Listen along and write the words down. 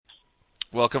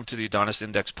Welcome to the Adonis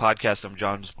Index podcast. I'm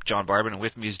John Barban, and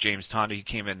with me is James Tondo. He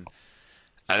came in,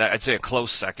 I'd say, a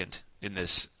close second in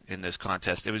this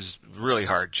contest. It was really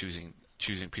hard choosing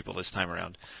people this time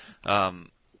around.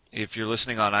 If you're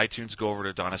listening on iTunes, go over to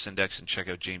Adonis Index and check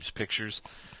out James' pictures.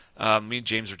 Me and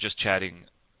James were just chatting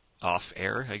off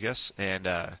air, I guess, and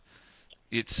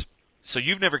it's so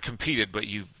you've never competed, but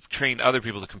you've trained other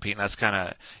people to compete, and that's kind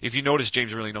of, if you notice,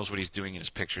 James really knows what he's doing in his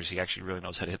pictures. He actually really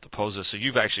knows how to hit the poses. So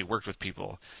you've actually worked with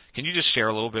people. Can you just share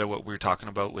a little bit of what we were talking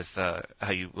about with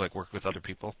how you work with other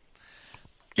people?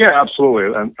 Yeah,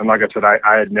 absolutely. And like I said,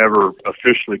 I had never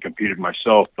officially competed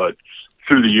myself, but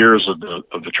through the years of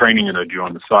the training that I do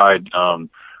on the side,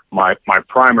 my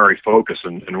primary focus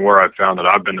and where I've found that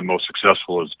I've been the most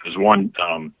successful is one,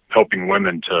 helping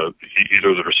women to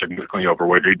either that are significantly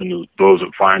overweight or even those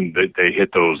that find that they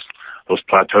hit those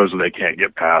plateaus that they can't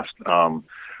get past. So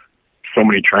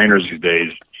many trainers these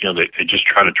days, they just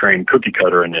try to train cookie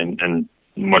cutter and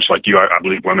much like you, I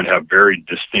believe women have very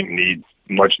distinct needs,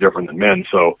 much different than men.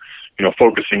 So,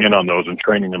 focusing in on those and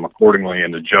training them accordingly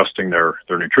and adjusting their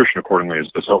nutrition accordingly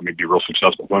has helped me be real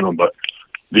successful with them. But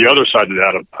the other side of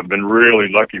that, I've been really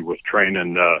lucky with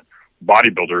training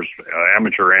bodybuilders,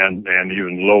 amateur and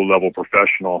even low-level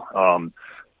professional.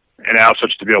 And as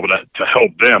such, to be able to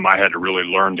help them, I had to really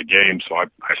learn the game. So I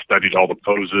studied all the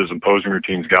poses and posing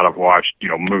routines. I've watched,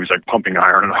 movies like Pumping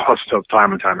Iron and all that stuff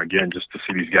time and time again just to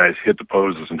see these guys hit the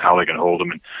poses and how they can hold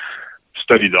them, and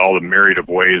studied all the myriad of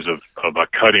ways of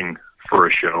cutting for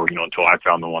a show, until I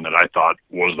found the one that I thought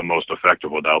was the most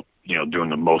effective without, doing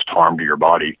the most harm to your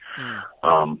body.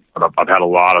 But I've had a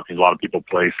lot of people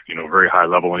place, very high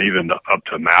level, and even up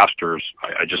to masters.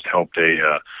 I just helped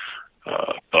a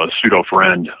pseudo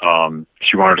friend.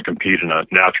 She wanted to compete in a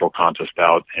natural contest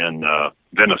out in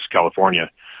Venice, California,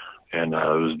 and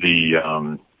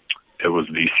it was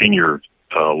the senior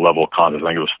level contest. I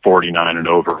think it was 49 and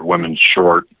over, women's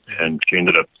short, and she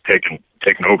ended up taking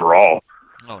overall.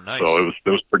 Oh, nice. So it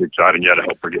was pretty exciting. Yeah, to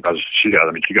help her get as she got.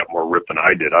 I mean, she got more ripped than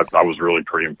I did. I was really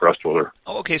pretty impressed with her.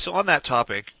 Oh, okay, so on that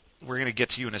topic, we're going to get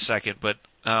to you in a second, but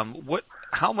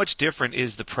how much different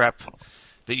is the prep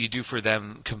that you do for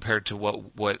them compared to what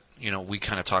we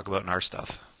kind of talk about in our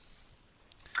stuff?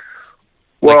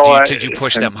 Well, did you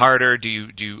push them harder? Do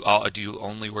you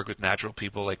only work with natural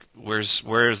people? Like, where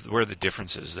are the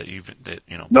differences that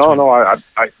No,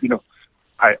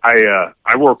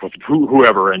 I work with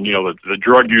whoever, and the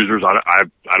drug users. I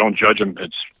don't judge them.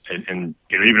 It's and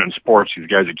even in sports, these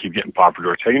guys that keep getting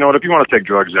popular say, if you want to take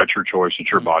drugs, that's your choice.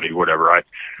 It's your body, whatever.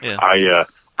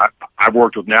 I've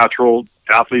worked with natural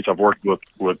athletes. I've worked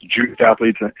with juice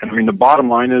athletes, and I mean the bottom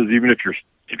line is, even if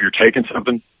you're taking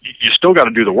something, you still got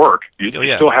to do the work. You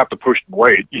still have to push the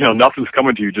weight. Nothing's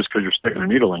coming to you just because you're sticking a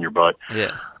needle in your butt.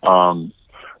 Yeah.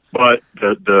 But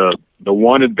the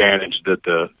one advantage that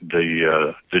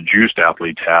the juiced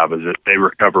athletes have is that they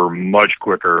recover much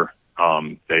quicker.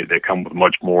 They come with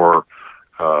much more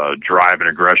drive and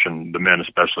aggression, the men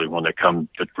especially, when they come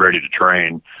ready to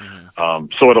train. Mm-hmm.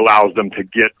 So it allows them to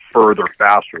get further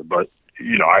faster. But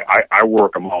I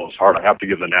work them all as hard. I have to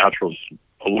give the naturals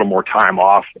a little more time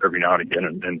off every now and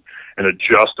again, and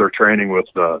adjust their training with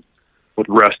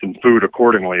rest and food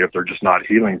accordingly. If they're just not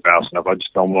healing fast enough, I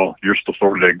just tell them, well, you're still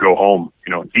sort of go home,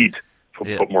 eat,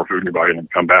 put more food in your body, and then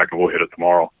come back, and we'll hit it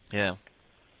tomorrow. Yeah.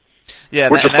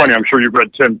 Which is funny. I'm sure you've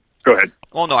read Tim. Go ahead.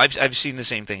 Well, no, I've seen the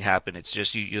same thing happen. It's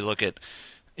just you look at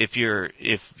if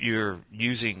you're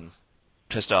using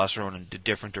testosterone and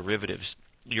different derivatives,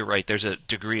 you're right. There's a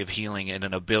degree of healing and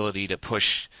an ability to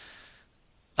push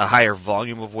a higher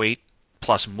volume of weight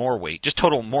plus more weight, just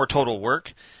more total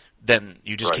work, than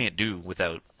you just can't do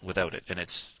without it. And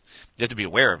you have to be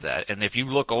aware of that. And if you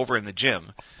look over in the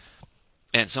gym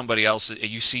and somebody else,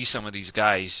 you see some of these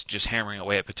guys just hammering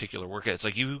away at particular workouts, it's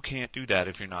like you can't do that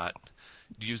if you're not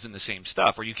using the same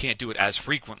stuff, or you can't do it as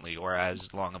frequently or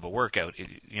as long of a workout.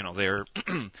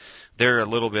 They're a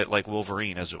little bit like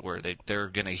Wolverine, as it were. They're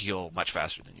going to heal much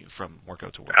faster than you from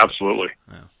workout to workout. Absolutely.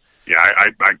 Yeah,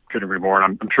 I couldn't agree more.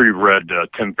 And I'm sure you've read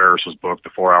Tim Ferriss's book, The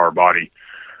 4-Hour Body.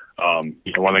 One of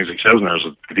the things he says in there is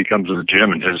if he comes to the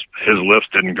gym and his lifts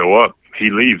didn't go up, he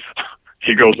leaves.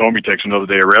 He goes home, he takes another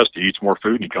day of rest, he eats more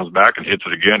food, and he comes back and hits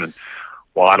it again. And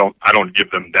while I don't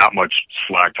give them that much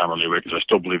slack time on the weight, because I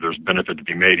still believe there's benefit to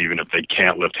be made even if they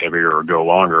can't lift heavier or go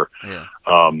longer. Yeah.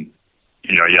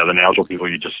 The natural people,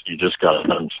 you just got to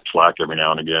cut them some slack every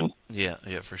now and again. Yeah,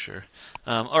 for sure.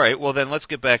 All right, well then let's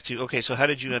get back to, okay, so how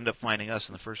did you end up finding us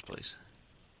in the first place?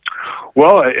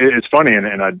 Well, it's funny,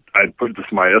 and I put this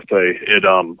in my essay.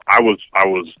 I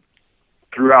was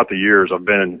throughout the years, I've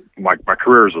been my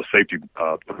career as a safety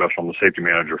professional. I'm the safety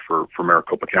manager for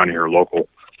Maricopa County here, local,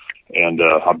 and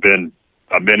I've been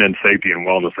in safety and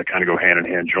wellness. They kind of go hand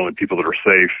in hand. Generally, people that are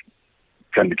safe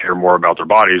tend to care more about their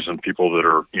bodies, and people that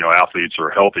are, you know, athletes or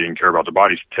healthy and care about their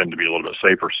bodies tend to be a little bit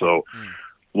safer. So,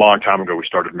 a long time ago, we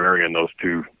started marrying those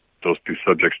two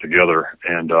subjects together,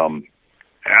 and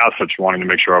as such, wanting to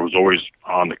make sure I was always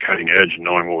on the cutting edge and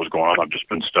knowing what was going on. I've just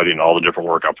been studying all the different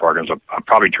workout programs. I've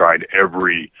probably tried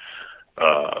every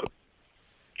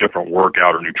different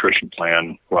workout or nutrition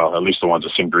plan. Well, at least the ones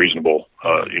that seemed reasonable.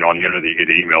 You know, on the internet, you get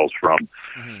emails from.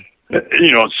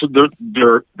 You know, so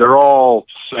they're all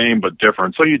same but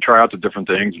different. So you try out the different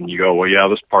things, and you go, well, yeah,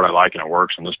 this part I like and it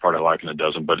works, and this part I like and it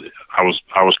doesn't. But I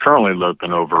was currently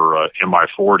looking over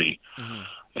MI40,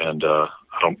 and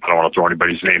I don't want to throw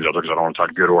anybody's names out there because I don't want to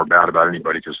talk good or bad about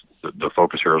anybody, because the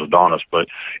focus here is Adonis. But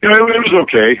you know, it was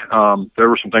okay. There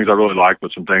were some things I really liked,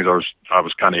 but some things I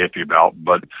was kind of iffy about.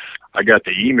 But I got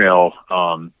the email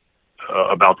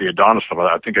about the Adonis stuff.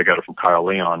 I think I got it from Kyle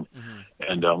Leon.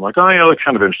 And I'm like, oh, yeah, that's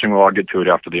kind of interesting. Well, I'll get to it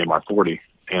after the MI40.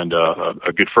 And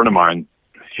a good friend of mine,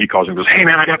 he calls me and goes, hey,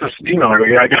 man, I got this email. I go,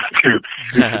 yeah, I got it too.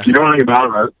 He said, you know anything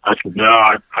about it? I said, no,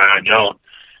 I don't.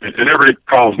 And everybody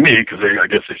calls me because I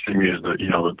guess they see me as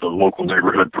the local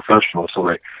neighborhood professional. So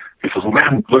he says, well,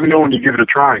 man, let me know when you give it a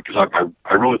try, because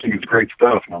I really think it's great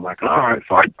stuff. And I'm like, all right.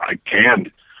 So I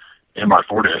canned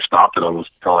MI40. I stopped it. I was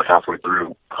probably halfway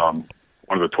through one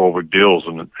of the 12-week deals,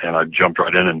 and I jumped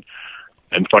right in.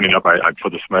 And funny enough, I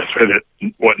put this message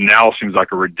at what now seems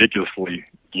like a ridiculously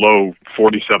low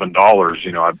 $47.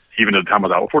 You know, even at the time I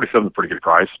thought, well, 47 is a pretty good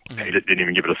price. I didn't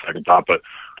even give it a second thought. But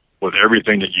with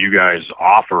everything that you guys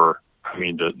offer, I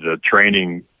mean, the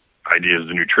training ideas,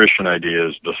 the nutrition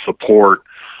ideas, the support,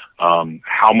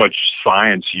 how much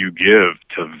science you give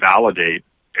to validate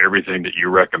everything that you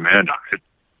recommend,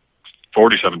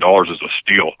 $47 is a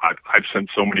steal. I've sent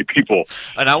so many people.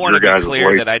 And I want to be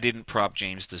clear that I didn't prompt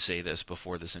James to say this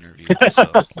before this interview.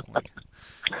 So.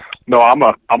 No, I'm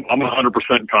a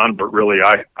 100% convert. Really,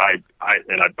 I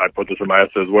put this in my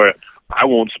essay as well. I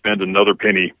won't spend another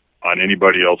penny on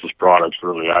anybody else's products.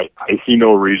 Really, I see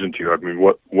no reason to. I mean,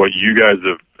 what you guys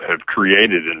have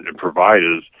created and provide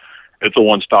it's a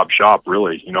one-stop shop.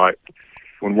 Really, you know,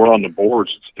 when we're on the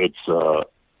boards, it's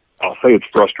I'll say it's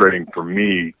frustrating for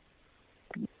me,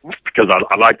 because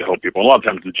I like to help people. A lot of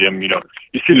times at the gym, you know,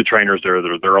 you see the trainers they're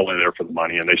only there for the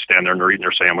money, and they stand there and they're eating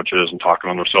their sandwiches and talking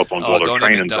on their cell phones while they're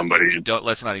training somebody.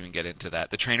 Let's not even get into that.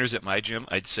 The trainers at my gym,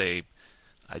 I'd say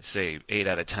 8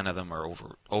 out of 10 of them are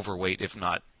overweight, if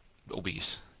not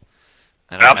obese.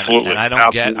 And Absolutely. I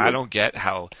don't get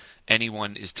how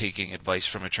anyone is taking advice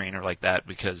from a trainer like that,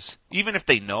 because even if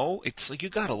they know, it's like you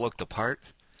got to look the part.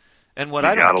 And what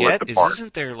I don't get is,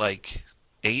 isn't there like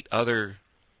 8 other...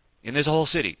 In this whole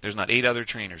city, there's not 8 other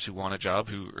trainers who want a job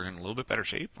who are in a little bit better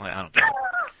shape? I don't get it.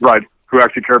 Right, who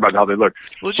actually care about how they look.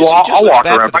 Well, it just looks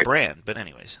bad for the brand, but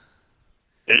anyways.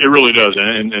 It really does,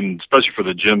 and especially for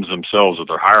the gyms themselves, that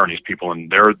they're hiring these people,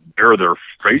 and they're their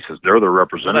faces, they're their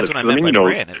representatives. Well, that's what I meant by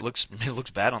brand. It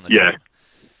looks bad on the gym.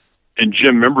 And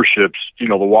gym memberships, you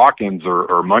know, the walk-ins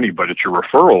are money, but it's your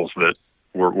referrals that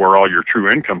where all your true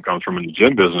income comes from in the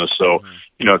gym business. So,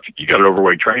 you know, if you got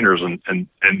overweight trainers and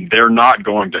they're not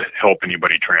going to help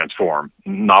anybody transform,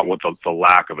 not with the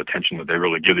lack of attention that they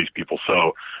really give these people.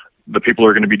 So the people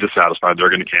are going to be dissatisfied. They're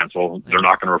going to cancel. They're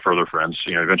not going to refer their friends,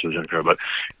 you know, eventually. But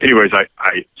anyways,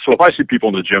 so if I see people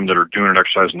in the gym that are doing an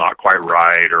exercise not quite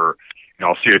right, or, you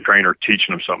know, I'll see a trainer teaching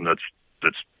them something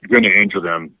that's going to injure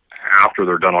them, after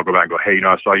they're done, I'll go back and go, hey, you know,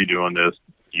 I saw you doing this.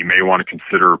 You may want to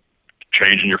consider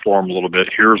changing your form a little bit.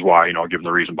 Here's why, you know, I'll give them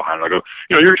the reason behind it. I go,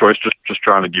 you know, your choice, just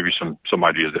trying to give you some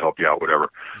ideas to help you out, whatever.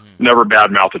 Never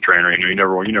badmouth the trainer. You know, you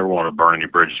never want to burn any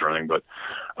bridges or anything. But,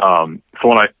 so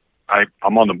when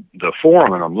I'm on the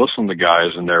forum and I'm listening to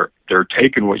guys, and they're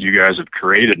taking what you guys have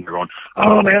created and they're going,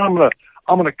 oh man,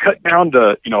 I'm going to cut down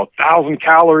to, you know, 1,000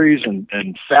 calories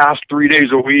and fast 3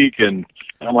 days a week. And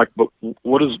I'm like, but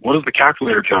what is the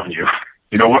calculator telling you?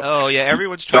 You know what? Oh yeah,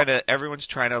 everyone's trying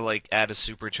to like add a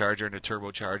supercharger and a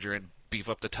turbocharger and beef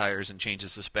up the tires and change the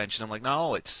suspension. I'm like,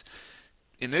 no, it's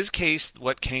in this case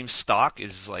what came stock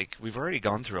is like we've already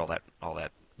gone through all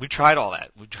that. We've tried all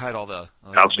that. We've tried all the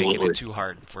making it too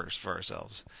hard for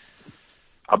ourselves.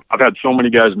 I've had so many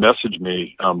guys message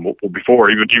me before,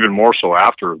 even more so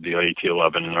after the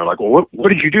AT11, and they're like, well, what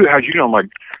did you do? How'd you do? I'm like,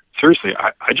 seriously,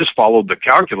 I just followed the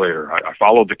calculator. I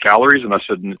followed the calories, and I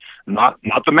said, not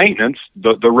the maintenance,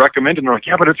 the recommended. And they're like,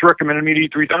 yeah, but it's recommended me to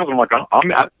eat 3,000. I'm like,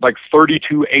 I'm at like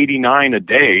 3,289 a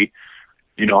day.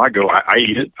 You know, I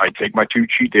eat it. I take my 2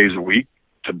 cheat days a week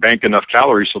to bank enough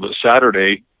calories so that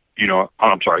Saturday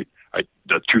I'm sorry,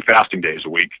 the 2 fasting days a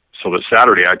week. So that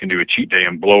Saturday I can do a cheat day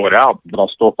and blow it out, but I'll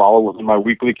still follow within my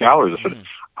weekly calories.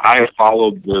 I have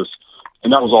followed this,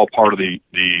 and that was all part of the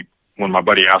when my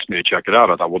buddy asked me to check it out,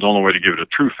 I thought, well, the only way to give it a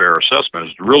true fair assessment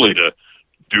is really to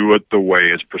do it the way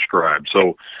it's prescribed.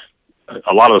 So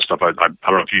a lot of the stuff, I don't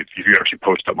know if you actually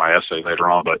post up my essay later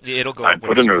on, but yeah, it'll go I up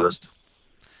put in there that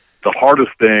the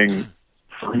hardest thing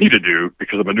for me to do,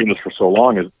 because I've been doing this for so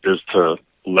long, is to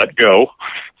let go,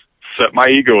 set my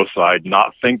ego aside,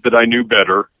 not think that I knew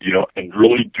better, and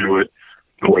really do it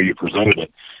the way you presented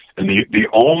it. And the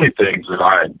only things that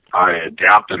I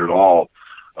adapted at all,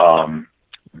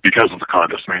 because of the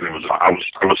contest mainly, was I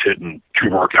was hitting 2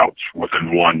 workouts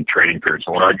within one training period.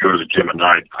 So when I'd go to the gym at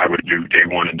night, I would do day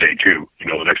 1 and day 2.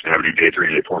 The next day I would do day 3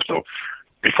 and day 4. So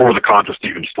before the contest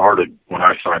even started, when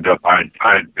I signed up, I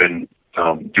had been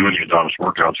doing the Adonis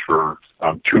workouts for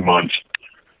 2 months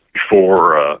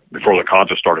before the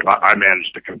contest started. I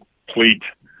managed to complete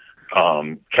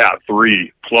Cat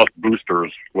 3 plus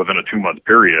boosters within a 2-month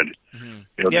period.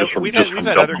 Mm-hmm. We've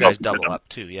had other guys double up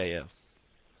too. Yeah.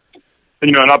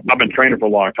 And I've been training for a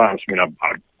long time. So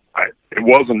it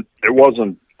wasn't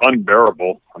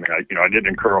unbearable. I didn't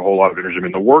incur a whole lot of energy.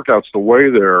 The workouts, the way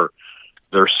they're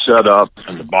set up,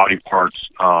 and the body parts,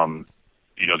 that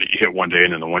you hit one day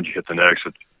and then the ones you hit the next.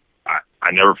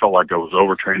 I never felt like I was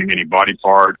overtraining any body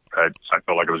part. I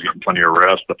felt like I was getting plenty of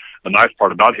rest. But the nice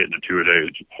part about hitting the 2 a day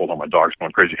is, hold on, my dog's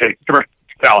going crazy. Hey, come here,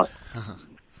 Talon.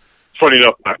 Funny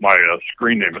enough, my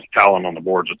screen name is Talon on the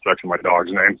boards. It's actually my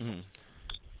dog's name.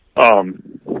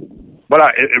 But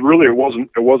it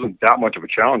wasn't that much of a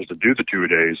challenge to do the 2 a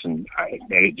days, and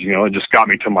it just got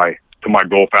me to my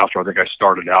goal faster. I think I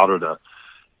started out at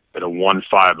a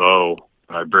 150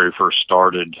 when I very first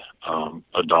started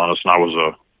Adonis, and I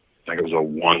think it was a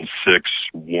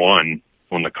 161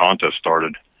 when the contest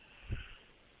started,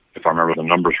 if I remember the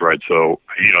numbers right. So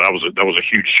that was a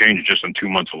huge change just in 2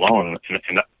 months alone,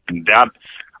 and that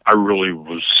I really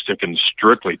was sticking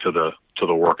strictly to the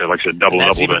work. Like I said, doubled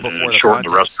it and shortened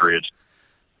the rest periods.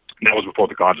 And that was before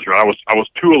the contest. Right? I was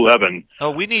 211.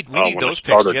 Oh, we need those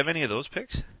picks. Do you have any of those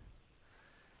picks?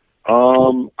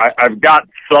 I've got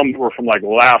some that were from like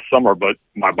last summer, but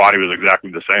my body was exactly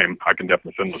the same. I can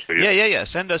definitely send those to you. Yeah.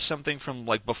 Send us something from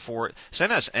like before.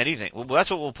 Send us anything. Well,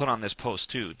 that's what we'll put on this post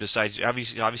too. Besides,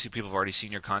 obviously people have already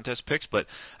seen your contest picks, but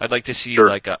I'd like to see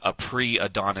like a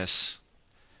pre-Adonis.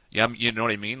 Yeah, you know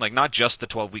what I mean? Like not just the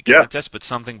 12-week contest, but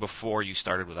something before you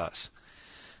started with us.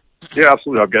 Yeah,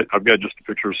 absolutely. I've got just a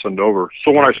picture to send over.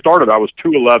 So when I started, I was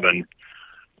 211.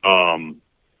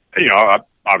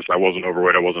 Obviously I wasn't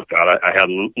overweight. I wasn't fat. I had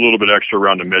a little bit extra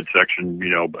around the midsection,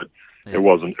 but it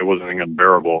wasn't anything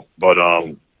unbearable. But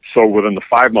so within the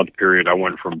 5-month period, I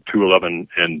went from 211,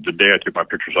 and the day I took my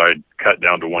pictures, I had cut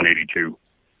down to 182.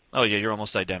 Oh yeah, you're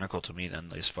almost identical to me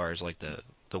then, as far as like the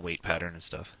weight pattern and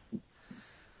stuff.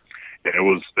 And it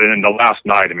was, and the last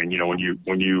night, when you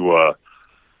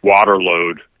water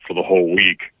load for the whole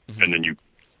week, and then you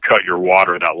cut your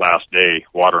water that last day,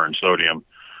 water and sodium,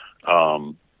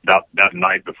 that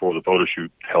night before the photo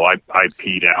shoot, hell, I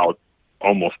peed out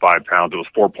almost 5 pounds. It was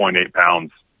 4.8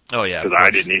 pounds. Oh yeah, because I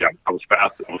didn't eat. I was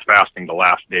fasting the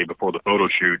last day before the photo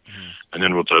shoot, and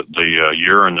then with the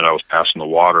urine that I was passing the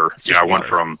water. I went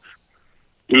from,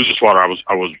 it was just water. I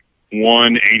was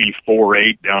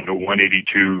 184.8 down to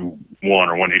 182.1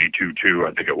 or 182.2,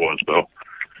 I think it was though.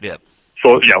 Yeah.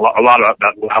 So yeah, a lot of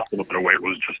that last little bit of weight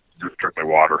was just strictly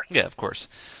water. Yeah, of course.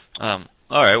 All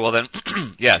right, well then,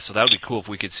 yeah. So that would be cool if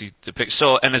we could see the pic.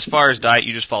 So, and as far as diet,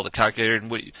 you just follow the calculator,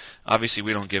 and obviously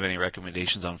we don't give any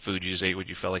recommendations on food. You just ate what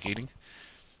you felt like eating.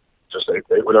 Just ate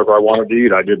whatever I wanted to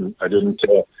eat. I didn't.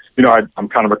 I'm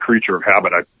kind of a creature of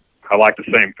habit. I like the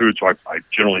same food, so I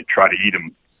generally try to eat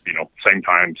them. Same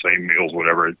time, same meals,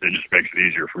 whatever. It just makes it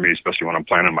easier for me, especially when I'm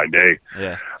planning my day.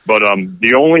 Yeah. But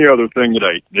the only other thing that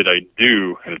I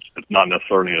do, and it's not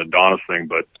necessarily an Adonis thing,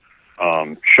 but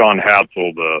Sean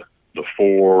Hatzel,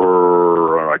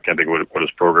 I can't think of what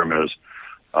his program is.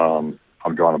 I'm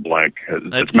drawing a blank.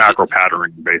 It's macro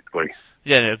patterning, basically.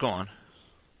 Yeah, go on.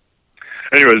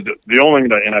 Anyways, the only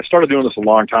thing and I started doing this a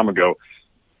long time ago.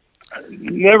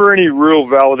 Never any real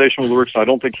validation with Rick. I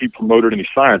don't think he promoted any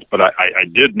science, but I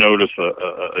did notice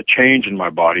a change in my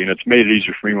body, and it's made it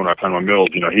easier for me when I plan my meals.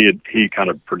 He kind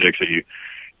of predicts that you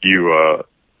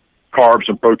carbs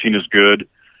and protein is good,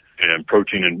 and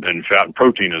protein and fat and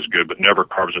protein is good, but never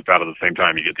carbs and fat at the same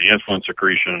time. You get the insulin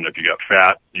secretion, and if you got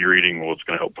fat you're eating, well, it's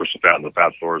going to help push the fat in the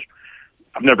fat stores.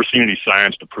 I've never seen any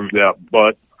science to prove that,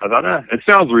 but I thought, it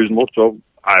sounds reasonable, so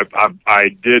I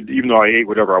did, even though I ate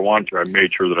whatever I wanted to, I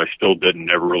made sure that I still didn't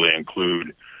never really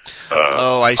include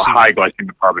I a see. high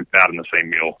glycemic carbon fat in the same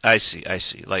meal. I see.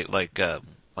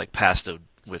 Like pasta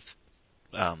with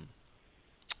why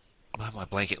am I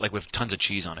blanking? Like with tons of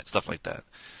cheese on it, stuff like that.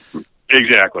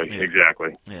 Exactly. Yeah.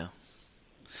 Exactly. Yeah.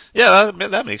 Yeah,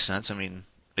 that makes sense.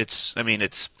 It's.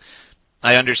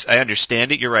 I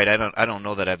understand it. You're right. I don't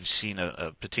know that I've seen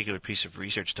a particular piece of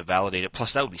research to validate it.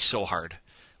 Plus, that would be so hard.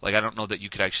 Like, I don't know that you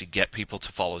could actually get people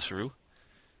to follow through.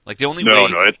 Like, No,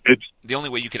 it's the only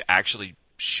way you could actually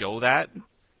show that,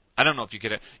 I don't know if you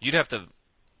could. You'd have to.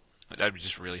 That'd be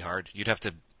just really hard. You'd have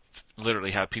to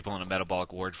literally have people in a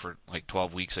metabolic ward for like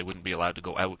 12 weeks. They wouldn't be allowed to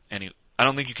go out any. I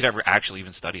don't think you could ever actually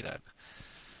even study that.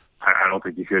 I don't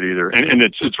think you could either, and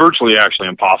it's virtually actually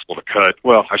impossible to cut.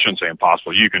 Well, I shouldn't say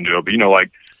impossible. You can do it, but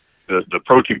like the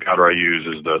protein powder I use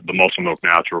is the Muscle Milk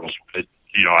Naturals. I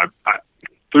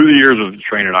through the years of the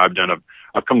training I've done,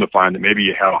 I've come to find that maybe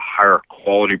you have a higher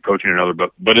quality protein than other,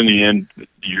 but in the end,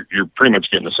 you're pretty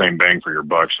much getting the same bang for your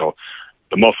buck. So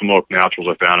the Muscle Milk Naturals,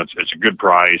 I found it's a good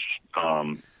price.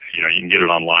 You can get it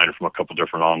online from a couple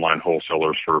different online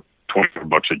wholesalers for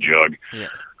 $20 a jug. Yeah.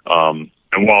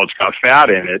 And while it's got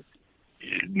fat in it,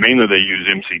 mainly they use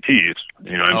MCTs.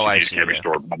 MCTs can't be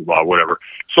stored, blah, blah, blah, whatever.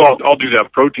 So I'll do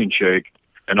that protein shake,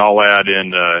 and I'll add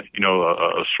in, a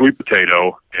sweet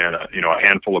potato and, a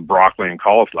handful of broccoli and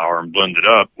cauliflower and blend it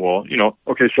up. Well,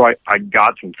 okay, so I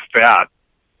got some fat,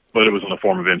 but it was in the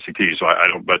form of MCT. So I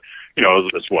don't, but,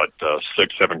 it's what,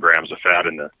 6-7 grams of fat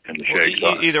in the shake.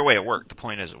 So Either way, it worked. The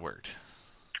point is it worked.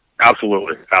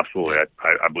 Absolutely.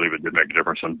 I believe it did make a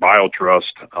difference. And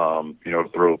BioTrust,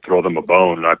 throw them a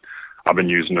bone. And I've been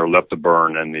using their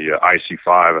Leptoburn and the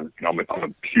IC5, and I'm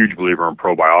a huge believer in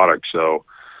probiotics. So,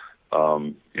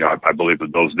 I believe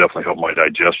that those definitely help my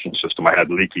digestion system. I had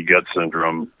leaky gut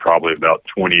syndrome probably about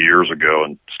 20 years ago,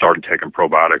 and started taking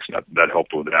probiotics, and that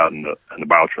helped with that. And the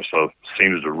BioTrust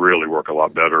seems to really work a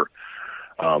lot better.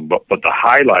 But the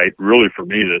highlight really for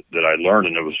me that I learned,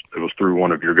 and it was through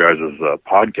one of your guys'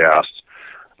 podcasts,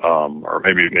 or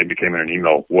maybe it came in an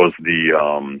email, was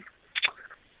the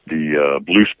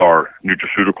Blue Star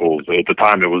Nutraceuticals. At the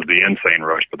time, it was the Insane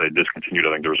Rush, but they discontinued.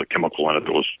 I think there was a chemical in it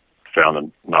that was found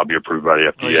to not be approved by the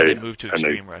FDA. Oh yeah, they moved to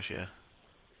Extreme Rush, yeah.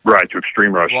 Right, to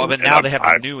Extreme Rush. Well, but now they have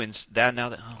the new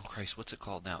oh Christ, what's it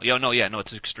called now?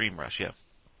 It's Extreme Rush, yeah.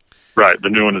 Right, the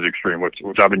new one is Extreme, which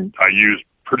I use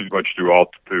pretty much through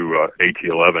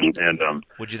AT11, and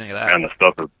what'd you think of that? And the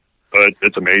stuff is,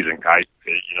 it's amazing.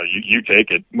 You take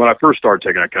it. When I first started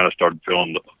taking it, I kind of started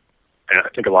feeling, and I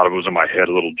think a lot of it was in my head,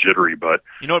 a little jittery, but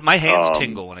you know what? My hands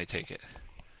tingle when I take it.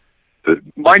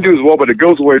 Mine do as well, but it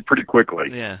goes away pretty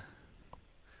quickly. Yeah.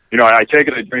 I take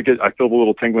it, I drink it, I feel the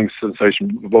little tingling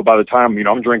sensation. But by the time,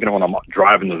 I'm drinking it when I'm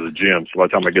driving to the gym. So by the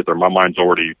time I get there, my mind's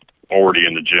already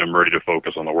in the gym, ready to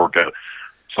focus on the workout.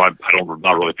 So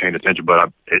not really paying attention,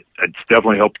 but it's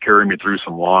definitely helped carry me through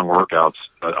some long workouts.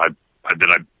 I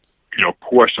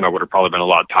question I would have probably been a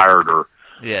lot tired or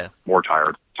more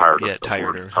tired. Yeah,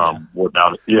 tireder.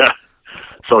 Without it. Yeah.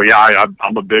 So yeah,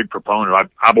 I'm a big proponent.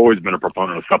 I've always been a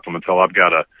proponent of supplements. So I've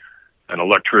got an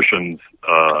electrician's,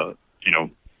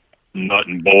 nut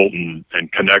and bolt and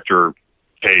connector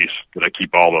case that I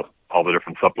keep all the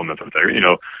different supplements in there.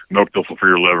 Milk thistle for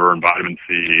your liver and vitamin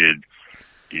C,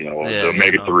 the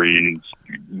omega-3s,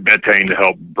 betaine to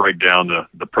help break down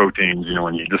the proteins,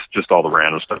 and you just all the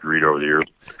random stuff you read over the years.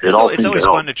 It's always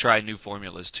fun to try new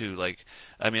formulas too.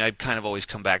 I kind of always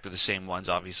come back to the same ones.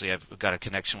 Obviously, I've got a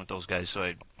connection with those guys,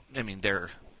 so they're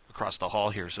across the hall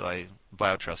here. So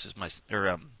BioTrust is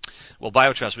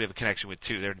BioTrust we have a connection with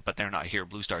too. But they're not here.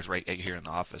 Blue Star's right here in the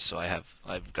office, so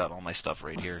I've got all my stuff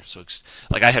right here. So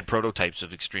I had prototypes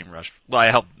of Extreme Rush. Well, I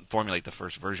helped formulate the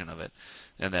first version of it,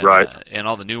 and then and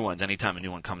all the new ones. Anytime a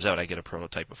new one comes out, I get a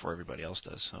prototype before everybody else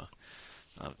does. So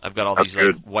I've got all these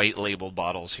white labeled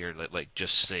bottles here that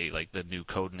just say the new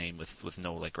code name with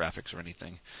no graphics or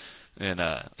anything. And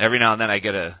every now and then I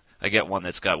get one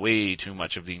that's got way too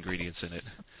much of the ingredients in it.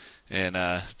 And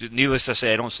needless to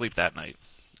say, I don't sleep that night.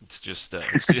 It's just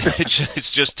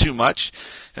it's just too much.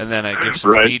 And then I give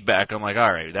some feedback. I'm like,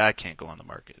 all right, that can't go on the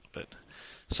market. But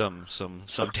some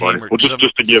tamer,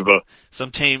 some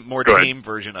tame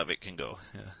version of it can go.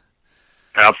 Yeah.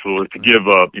 Absolutely. To give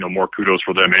more kudos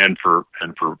for them and for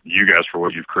you guys for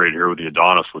what you've created here with the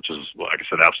Adonis, which is, like I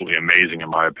said, absolutely amazing in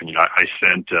my opinion. I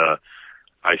sent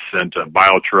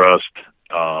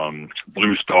BioTrust,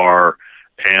 Blue Star,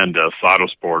 and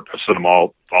Cytosport. I sent them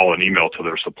all an email to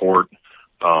their support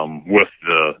with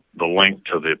the link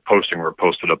to the posting where it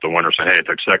posted up the winner saying, hey, it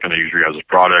took a second to use your guys'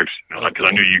 products, because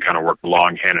I knew you kind of worked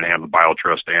along hand in hand with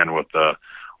BioTrust and with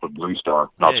Blue Star,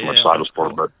 not so much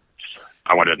Cytosport, but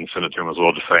I went ahead and sent it to him as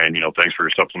well, just saying, thanks for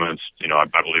your supplements.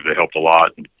 I believe they helped a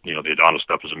lot. And, the Adonis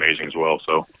stuff is amazing as well.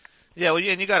 So. Yeah, well,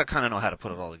 yeah, and you got to kind of know how to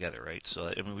put it all together, right?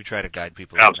 So, I mean, we try to guide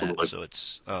people Absolutely. on that. So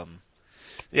it's,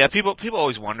 yeah, people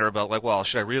always wonder about, like, well,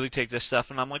 should I really take this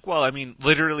stuff? And I'm like, well, I mean,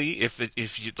 literally, if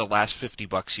the last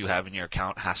 $50 you have in your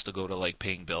account has to go to, like,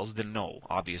 paying bills, then no,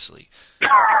 obviously.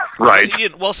 Right.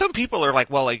 Well, some people are like,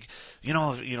 well, like,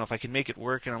 if I can make it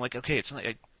work, and I'm like, okay, it's not,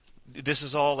 this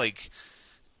is all like,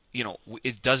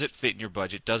 does it fit in your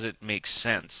budget? Does it make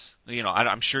sense?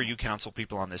 I'm sure you counsel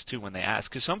people on this too when they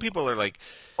ask, because some people are like,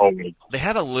 they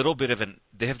have a little bit of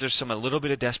a little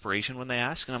bit of desperation when they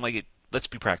ask, and I'm like, let's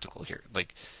be practical here.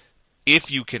 Like, if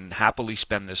you can happily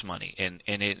spend this money, and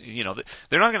it,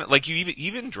 they're not gonna, like,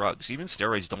 even drugs, even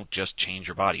steroids don't just change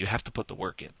your body. You have to put the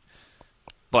work in.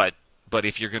 But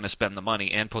if you're going to spend the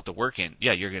money and put the work in,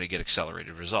 yeah, you're going to get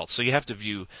accelerated results. So you have to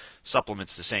view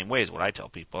supplements the same way as what I tell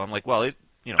people. I'm like, well,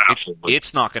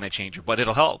 it's not going to change you, but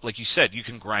it'll help. Like you said, you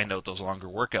can grind out those longer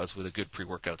workouts with a good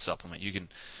pre-workout supplement. You can,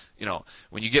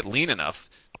 when you get lean enough,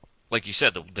 like you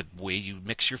said, the way you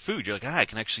mix your food, you're like, I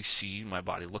can actually see my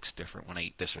body looks different when I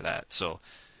eat this or that. So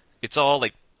it's all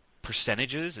like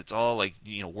percentages. It's all like,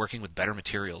 working with better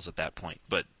materials at that point.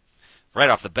 But right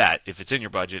off the bat, if it's in your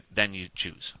budget, then you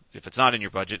choose. If it's not in your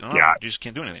budget, you just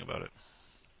can't do anything about it.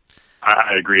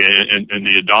 I agree, and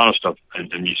the Adonis stuff,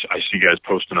 and I see guys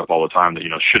posting up all the time that,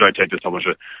 should I take this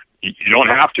supplement? You don't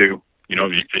have to.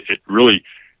 It really,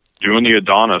 doing the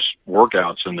Adonis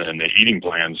workouts and the eating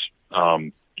plans,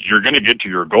 you're going to get to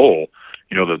your goal.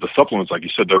 The supplements, like you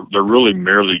said, they're really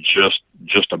merely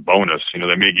just a bonus. They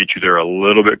may get you there a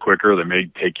little bit quicker. They may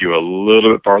take you a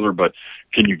little bit farther, but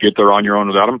can you get there on your own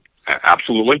without them?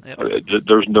 Absolutely. Yep.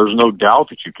 There's no doubt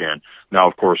that you can. Now,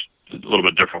 of course, a little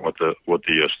bit different with the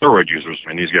steroid users. I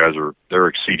mean, these guys they're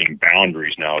exceeding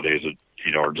boundaries nowadays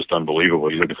that, are just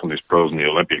unbelievable. You look at some of these pros in the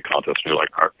Olympic contests, and you're like,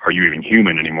 are you even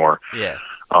human anymore? Yeah.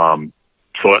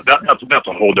 So that's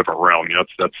a whole different realm.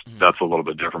 That's a little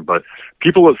bit different. But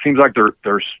people, it seems like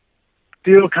they're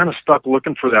still kind of stuck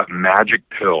looking for that magic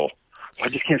pill. I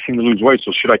just can't seem to lose weight,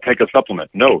 so should I take a supplement?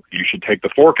 No, you should take the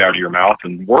fork out of your mouth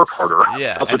and work harder.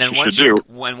 Yeah, that's and what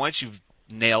then once you've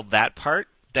nailed that part,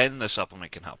 then the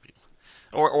supplement can help you,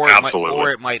 or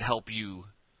it might help you,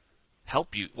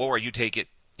 or you take it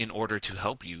in order to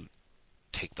help you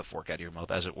take the fork out of your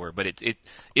mouth, as it were. But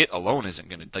it alone isn't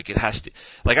going to, like, it has to,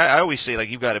 like I always say, like,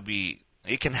 you've got to be.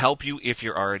 It can help you if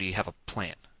you already have a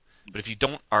plan, but if you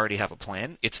don't already have a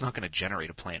plan, it's not going to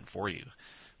generate a plan for you.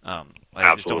 I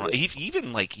just don't,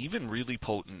 even really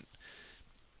potent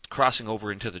crossing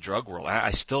over into the drug world. I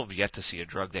still have yet to see a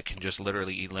drug that can just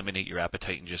literally eliminate your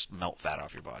appetite and just melt fat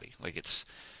off your body. Like,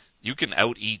 you can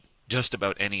out eat just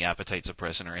about any appetite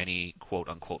suppressant or any quote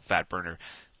unquote fat burner,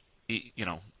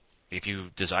 if you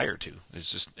desire to.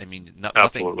 It's just, I mean,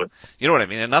 nothing. You know what I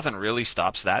mean? And nothing really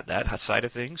stops that side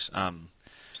of things.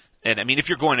 And I mean, if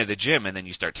you're going to the gym and then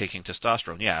you start taking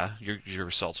testosterone, yeah, your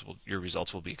results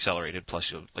will be accelerated.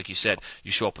 Plus, like you said, you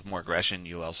show up with more aggression.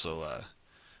 You also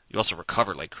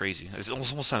recover like crazy. It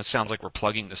almost sounds like we're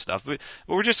plugging this stuff, but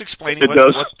we're just explaining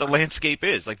what the landscape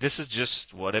is. Like, this is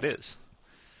just what it is.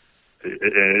 It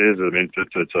is. I mean,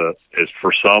 it's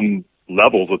for some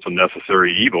levels, it's a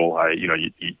necessary evil.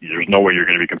 There's no way you're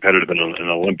going to be competitive in an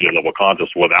Olympian level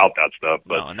contest without that stuff.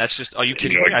 But, no, and that's just. Are you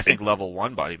kidding me? I think level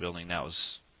 1 bodybuilding now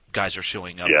is. Guys are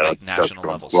showing up like national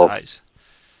level size.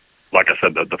 Like I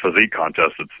said, the physique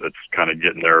contest, it's kind of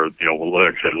getting there. Like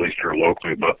I said, at least here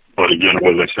locally. But again,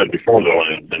 what I said before, though,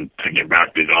 and to get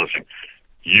back to these honest things,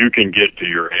 you can get to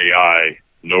your AI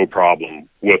no problem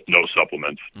with no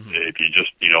supplements. Mm-hmm. If you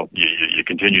just you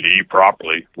continue to eat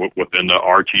properly within the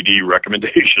RTD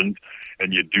recommendations,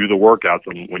 and you do the workouts.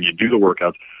 And when you do the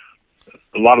workouts,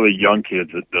 a lot of the young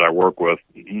kids that I work with,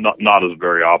 not as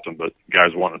very often, but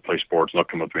guys wanting to play sports, and they'll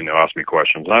come up to me and they'll ask me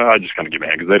questions. I just kind of give them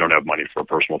a hand because they don't have money for a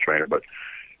personal trainer. But,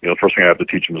 the first thing I have to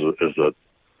teach them is to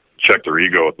check their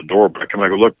ego at the door. But I come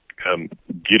and I go, look,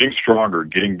 getting stronger,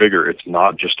 getting bigger, it's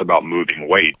not just about moving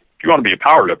weight. If you want to be a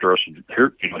powerlifter,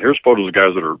 here's photos of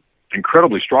guys that are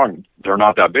incredibly strong. They're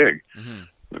not that big. Mm-hmm.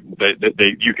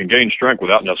 You can gain strength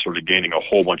without necessarily gaining a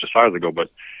whole bunch of size ago. But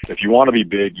if you want to be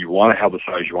big, you want to have the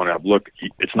size, you want to have look.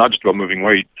 It's not just about moving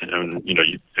weight. And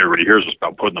everybody hears us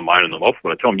about putting the mind in the muscle.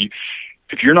 But I tell them,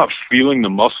 if you're not feeling the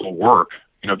muscle work,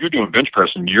 if you're doing bench press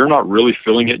and you're not really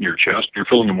feeling it in your chest, you're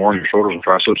feeling it more in your shoulders and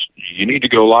triceps. You need to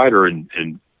go lighter and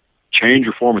change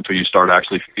your form until you start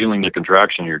actually feeling the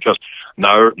contraction in your chest.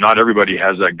 Not everybody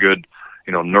has that good,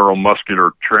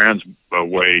 neuromuscular trans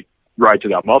way right to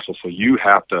that muscle, so you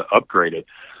have to upgrade it.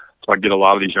 So I get a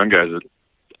lot of these young guys that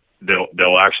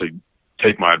they'll actually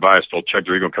take my advice, they'll check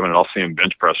their ego, come in, and I'll see them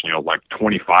bench press, like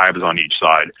 25s on each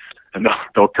side. And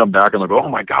they'll come back and they'll go, oh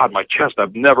my God, my chest,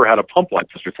 I've never had a pump like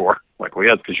this before. Like, well,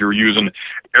 yeah, it's because you were using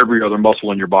every other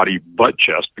muscle in your body but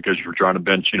chest because you were trying to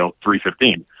bench,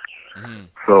 315. Mm-hmm.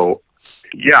 So,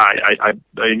 yeah, I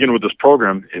again, with this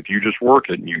program, if you just work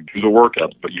it and you do the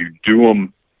workouts, but you do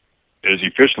them as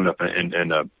efficient enough,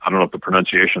 and I don't know if the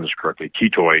pronunciation is correctly,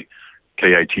 Kitoi,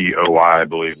 Kitoi, I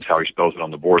believe is how he spells it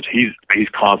on the boards. He's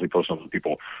constantly posting on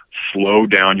people, slow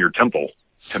down your tempo.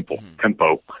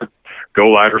 Go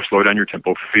lighter, slow down your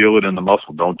tempo, feel it in the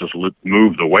muscle. Don't just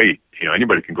move the weight.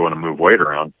 Anybody can go in and move weight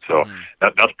around. So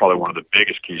that's probably one of the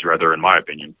biggest keys right there, in my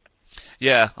opinion.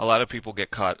 Yeah, a lot of people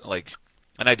get caught,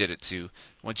 and I did it too.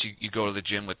 Once you go to the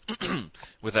gym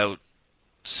without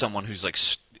someone who's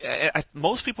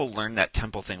most people learn that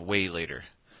tempo thing way later.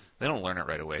 They don't learn it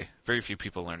right away. Very few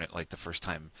people learn it the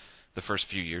first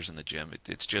few years in the gym.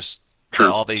 It's just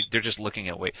they're just looking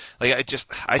at weight.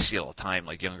 I see it all the time,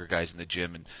 younger guys in the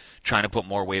gym and trying to put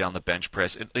more weight on the bench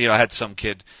press. And, I had some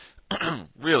kid,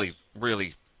 really,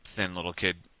 really thin little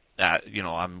kid.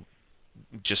 I'm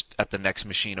just at the next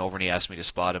machine over, and he asked me to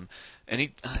spot him, and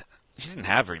he didn't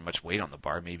have very much weight on the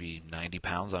bar, maybe 90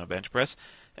 pounds on a bench press,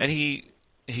 and he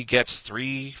gets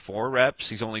 3-4 reps.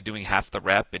 He's only doing half the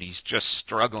rep, and he's just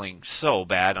struggling so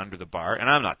bad under the bar. And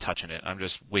I'm not touching it. I'm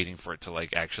just waiting for it to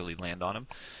actually land on him.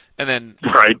 And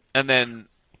then,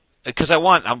 because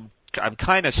I'm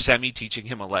kind of semi-teaching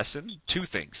him a lesson. 2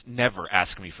 things: never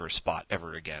ask me for a spot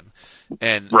ever again.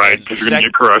 And because you're gonna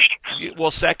get crushed.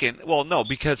 Well, no,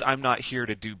 because I'm not here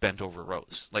to do bent over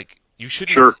rows. You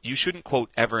shouldn't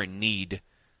quote ever need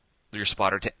your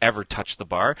spotter to ever touch the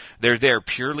bar. They're there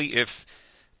purely if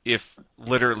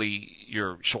literally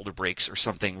your shoulder breaks or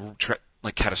something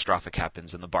catastrophic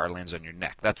happens and the bar lands on your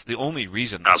neck. That's the only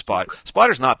reason the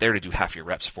spotter's not there to do half your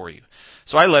reps for you.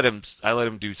 So I let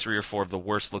him do 3 or 4 of the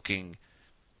worst looking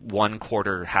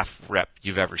 1/4 half rep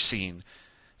you've ever seen.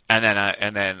 And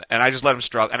then I just let him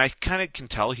struggle, and I kind of can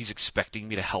tell he's expecting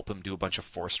me to help him do a bunch of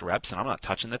forced reps, and I'm not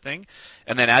touching the thing.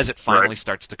 And then as it finally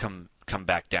starts to come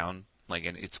back down,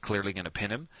 and it's clearly going to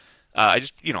pin him, I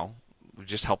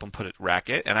just help him rack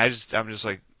it, and I'm just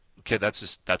like, kid,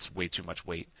 that's way too much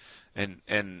weight, and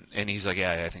he's like,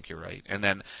 yeah, I think you're right, and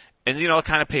I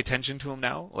kind of pay attention to him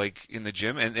now, in the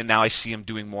gym, and now I see him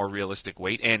doing more realistic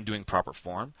weight and doing proper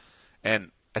form,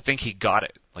 and I think he got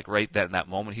it, right then in that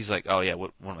moment. He's like, oh yeah,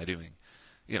 what am I doing?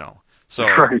 So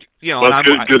right. Well,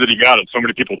 it's good that he got it. So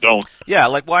many people don't. Yeah,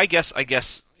 well, I guess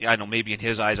I know maybe in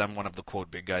his eyes I'm one of the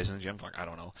quote big guys in the gym. I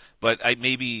don't know, but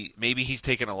maybe he's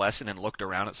taken a lesson and looked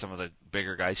around at some of the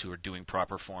bigger guys who are doing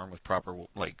proper form with proper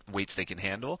weights they can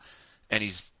handle, and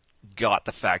he's got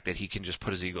the fact that he can just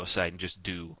put his ego aside and just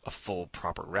do a full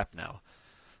proper rep now,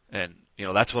 and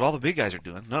that's what all the big guys are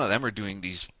doing. None of them are doing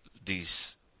these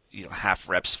half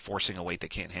reps forcing a weight they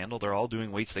can't handle. They're all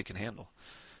doing weights they can handle.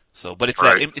 So, but it's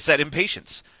that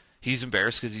impatience. He's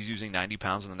embarrassed because he's using 90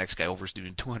 pounds and the next guy over is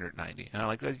doing 290. And I'm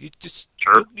like,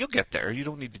 you'll get there. You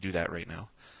don't need to do that right now.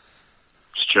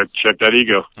 Just check that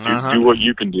ego. Do what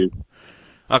you can do.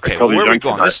 Okay, where are we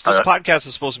going? This podcast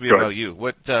is supposed to be about you.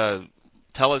 What?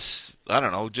 Tell us. I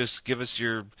don't know. Just give us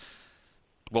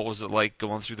what was it like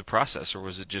going through the process, or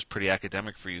was it just pretty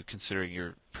academic for you, considering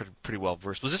you're pretty well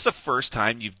versed? Was this the first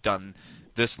time you've done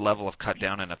this level of cut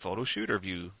down in a photo shoot, or have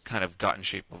you kind of got in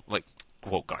shape,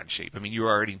 quote, got in shape? I mean, you were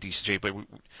already in decent shape, but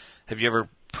have you ever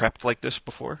prepped like this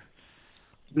before?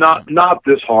 Not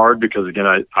this hard, because again,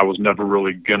 I was never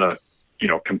really gonna,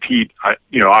 compete.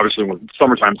 Obviously when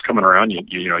summertime's coming around,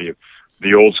 you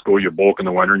the old school, you bulk in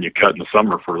the winter and you cut in the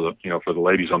summer for the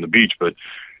ladies on the beach. But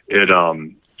it,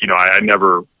 I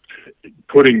never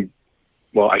let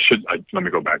me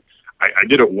go back. I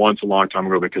did it once a long time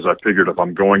ago because I figured if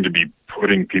I'm going to be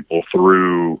putting people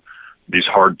through these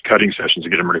hard cutting sessions to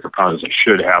get them ready for pounds, I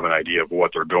should have an idea of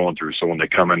what they're going through. So when they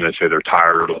come in and they say they're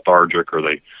tired or lethargic, or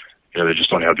they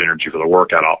just don't have the energy for the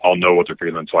workout, I'll know what they're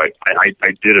feeling. So I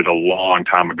did it a long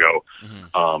time ago,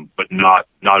 but not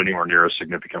anywhere near as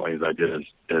significantly as I did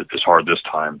as hard this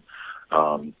time.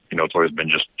 It's always been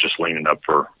just leaning up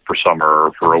for summer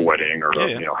or for a wedding or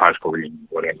high school reunion,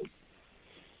 whatever.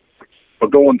 But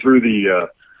going through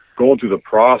the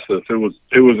process, it was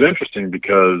interesting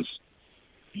because,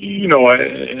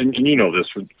 and this,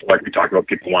 like we talked about,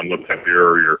 people want to look heavier,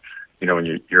 or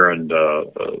when you're in,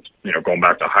 going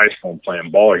back to high school and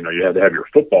playing ball, you had to have your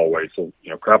football weight. So,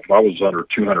 crap, if I was under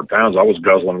 200 pounds, I was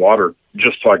guzzling water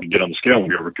just so I could get on the scale and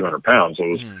be over 200 pounds. So it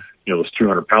was, this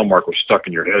 200 pound mark was stuck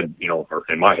in your head, or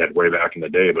in my head way back in the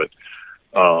day. But,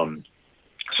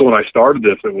 so when I started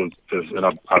this, it was, and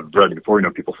I've read before,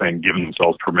 people saying giving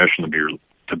themselves permission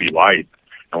to be light.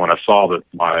 And when I saw that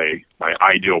my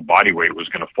ideal body weight was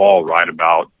going to fall right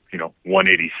about,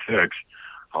 186,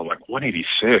 I was like,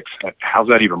 186? How's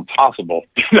that even possible?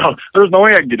 There's no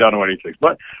way I can get down to 186.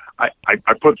 But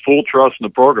I put full trust in the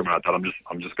program, and I thought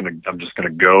I'm just gonna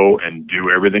go and do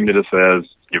everything that it says,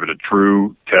 give it a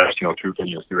true test, true thing,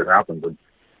 see what happens. And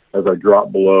as I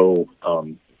drop below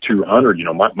 200,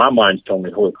 my mind's telling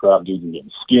me, holy crap, dude, you're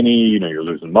getting skinny, you're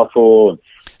losing muscle. And,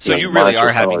 so you really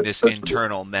are having this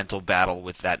internal mental battle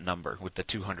with that number, with the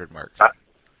 200 mark.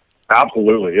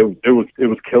 Absolutely. It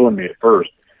was killing me at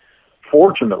first.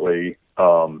 Fortunately,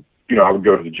 I would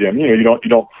go to the gym. You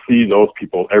don't see those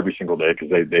people every single day because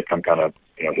they come kind of,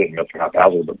 hit and miss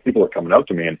haphazard, but people are coming up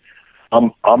to me and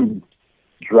I'm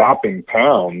dropping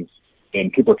pounds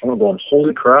and people are coming going,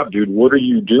 holy crap, dude, what are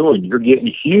you doing? You're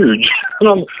getting huge.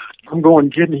 And I'm going,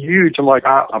 getting huge. I'm like,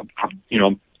 I'm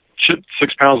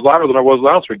 6 pounds lighter than I was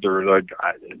last week. They're like,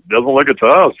 it doesn't look it to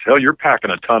us. Hell, you're packing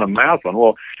a ton of mass on.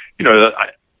 Well,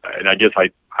 I guess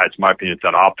it's my opinion, it's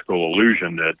that optical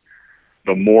illusion that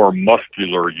the more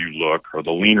muscular you look or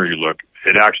the leaner you look,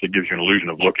 it actually gives you an illusion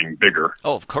of looking bigger.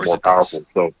 Oh, of course, more it does. powerful.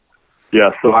 So,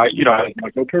 yeah. So I'm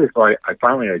like, okay. So I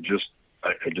finally, I just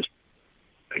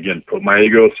again put my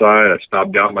ego aside. I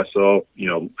stopped doubting myself.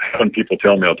 Having people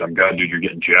tell me all the time, God, dude, you're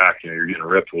getting jacked. You're getting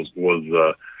ripped.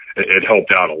 It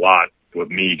helped out a lot with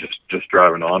me just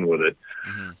driving on with it.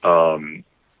 Mm-hmm.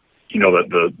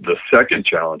 The second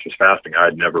challenge was fasting. I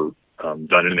had never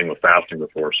done anything with fasting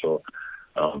before, so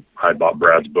I bought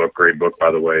Brad's book, great book,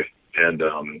 by the way, and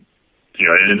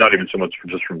and not even so much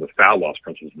just from the fat loss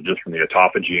principles, but just from the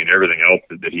autophagy and everything else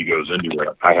that he goes into it.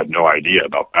 I had no idea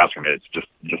about fasting. It's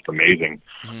just amazing.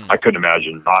 I couldn't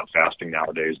imagine not fasting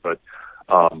nowadays, but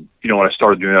when I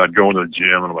started doing that, I'd go into the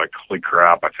gym and I'm like, holy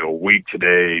crap, I feel weak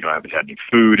today. I haven't had any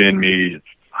food in me.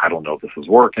 I don't know if this is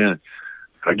working.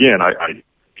 Again, I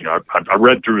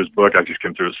read through his book. I just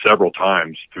came through it several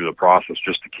times through the process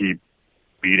just to keep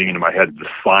beating into my head the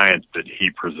science that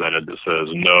he presented that says,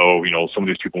 no, some of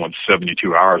these people went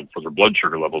 72 hours before their blood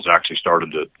sugar levels actually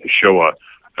started to show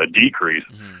a decrease.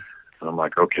 Mm-hmm. And I'm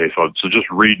like, okay, so just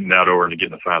reading that over and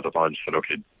getting the science, I just said,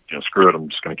 okay, screw it. I'm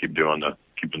just going to keep doing the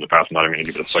fast. I'm not even going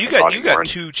to give it a second thought. You got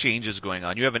two changes going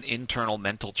on. You have an internal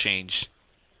mental change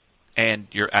and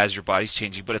as your body's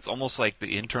changing, but it's almost like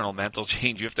the internal mental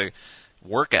change. You have to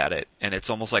work at it, and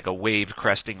it's almost like a wave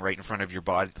cresting right in front of your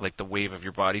body, like the wave of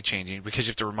your body changing, because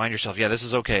you have to remind yourself, yeah, this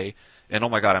is okay, and oh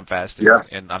my God, I'm fasting,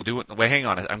 and I'm doing, wait, hang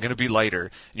on, I'm going to be lighter.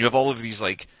 And you have all of these,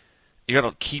 like, you got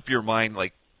to keep your mind,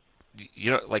 like,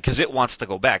 because it wants to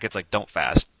go back. It's like, don't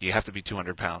fast. You have to be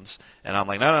 200 pounds. And I'm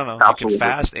like, no. Absolutely. You can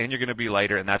fast, and you're going to be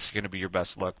lighter, and that's going to be your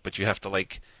best look, but you have to,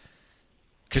 like,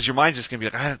 because your mind's just going to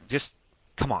be like, just,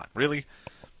 come on, really?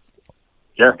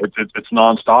 Yeah, it's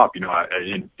nonstop.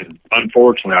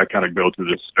 Unfortunately, I kind of go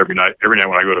through this every night. Every night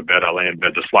when I go to bed, I lay in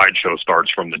bed. The slideshow starts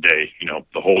from the day.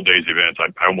 The whole day's events.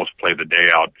 I almost play the day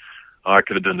out. I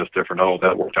could have done this different. Oh,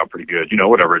 that worked out pretty good.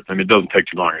 Whatever. I mean, it doesn't take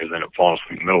too long. I just end up falling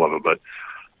asleep in the middle of it. But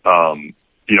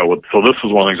so this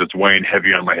is one of the things that's weighing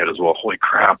heavy on my head as well. Holy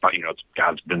crap!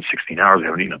 It's been 16 hours.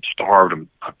 I haven't eaten. I'm starved.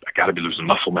 I got to be losing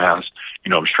muscle mass.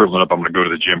 I'm shriveling up. I'm going to go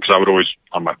to the gym because I would always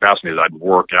on my fasting days I'd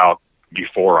work out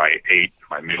before I ate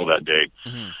my meal that day.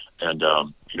 Mm-hmm. And,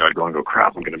 I'd go and go,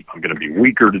 crap, I'm going to be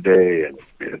weaker today. And,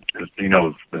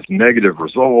 there's negative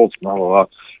results, blah, blah, blah.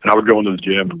 And I would go into the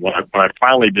gym. And when I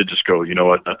finally did just go, you know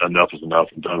what, enough is enough.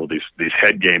 I'm done with these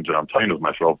head games that I'm playing with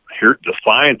myself. Here, the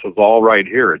science is all right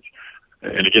here.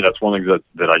 And again, that's one thing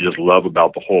that I just love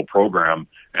about the whole program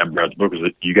and Brad's book is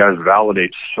that you guys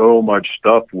validate so much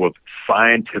stuff with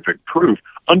scientific proof,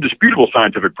 undisputable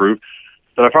scientific proof,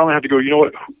 that I finally have to go, you know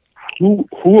what,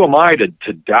 who am I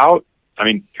to doubt? I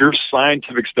mean, here's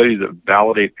scientific studies that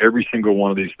validate every single one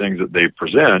of these things that they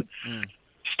present.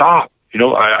 Stop.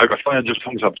 I finally just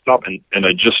told myself stop, and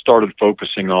I just started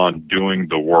focusing on doing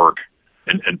the work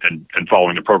and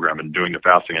following the program and doing the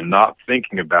fasting and not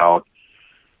thinking about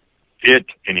it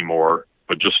anymore,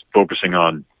 but just focusing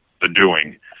on the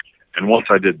doing. And once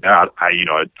I did that,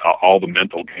 all the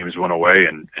mental games went away.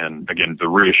 And again, the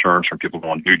reassurance from people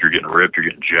going, dude, you're getting ripped, you're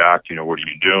getting jacked, what are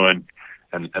you doing?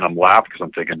 And I'm laughing because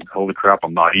I'm thinking, holy crap,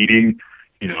 I'm not eating,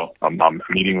 I'm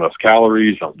eating less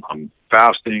calories. I'm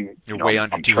fasting. You're way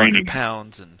under 200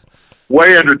 pounds and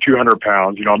way under 200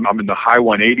 pounds. I'm in the high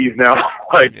 180s now.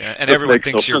 And everyone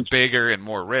thinks you're bigger and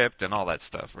more ripped and all that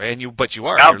stuff, right? But you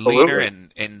are. Absolutely. You're leaner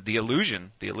and the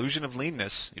illusion of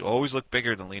leanness. You always look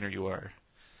bigger the leaner you are.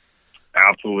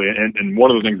 Absolutely. And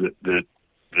one of the things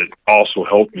that also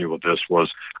helped me with this was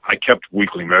I kept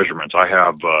weekly measurements. I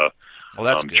have well,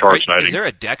 that's good. charts. Is there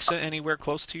a DEXA anywhere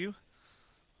close to you?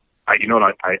 you know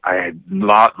what, I had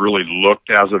not really looked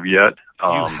as of yet,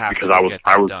 You have because to get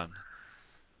that done.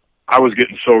 I was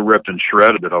getting so ripped and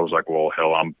shredded that I was like, well,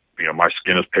 hell, my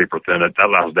skin is paper thin. That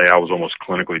last day I was almost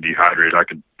clinically dehydrated. I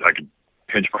could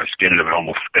pinch my skin and it would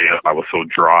almost stay up. I was so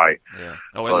dry. Yeah.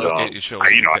 Oh, it shows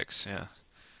in the pics. Yeah.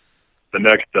 The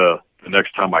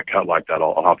next time I cut like that,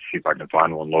 I'll have to see if I can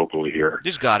find one locally here.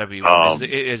 There's got to be one.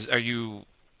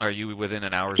 Are you within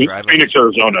an hour's drive? Phoenix,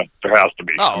 Arizona, there has to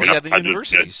be. Oh, the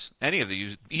universities.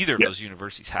 Either of those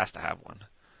universities has to have one.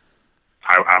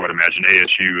 I would imagine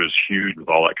ASU is huge with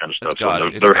all that kind of stuff.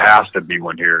 So there has to be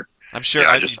one here. I'm sure.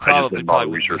 Yeah, probably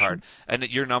would be hard, and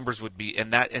your numbers would be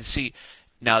and see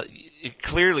now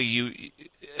clearly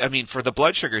for the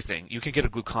blood sugar thing, you can get a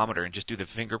glucometer and just do the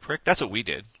finger prick. That's what we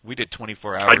did. We did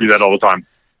 24 hours. I do that all the time.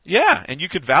 Yeah, and you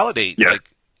could validate. Yeah.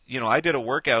 I did a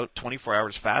workout, 24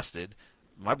 hours fasted.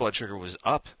 My blood sugar was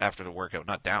up after the workout,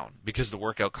 not down, because the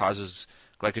workout causes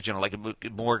glycogen,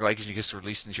 more glycogen gets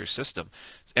released into your system,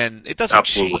 and it doesn't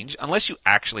change unless you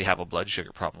actually have a blood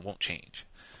sugar problem. It won't change.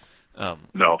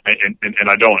 No, and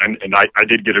I don't, and I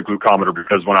did get a glucometer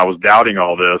because when I was doubting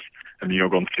all this, and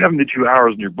going 72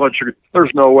 hours in your blood sugar,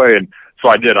 there's no way, and so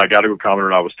I did. I got a glucometer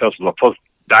and I was tested. Plus,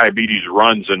 diabetes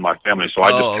runs in my family, so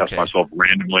I just test myself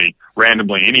randomly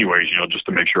anyways, just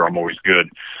to make sure I'm always good.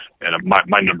 And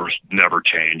my numbers never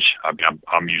change.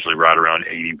 I'm usually right around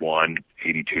 81,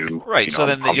 82. Right. So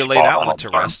then you lay that one to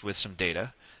rest with some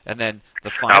data, and then the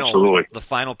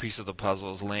final piece of the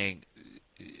puzzle is laying.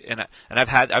 And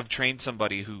I've trained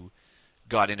somebody who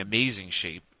got in amazing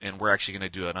shape, and we're actually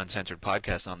going to do an uncensored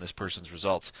podcast on this person's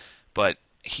results. But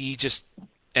he just,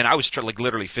 and I was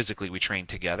literally physically, we trained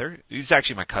together. He's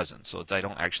actually my cousin, so I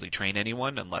don't actually train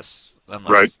anyone unless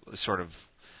right. sort of.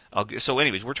 So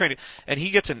anyways, we're training, and he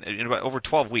gets in about over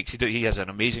 12 weeks. He has an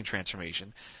amazing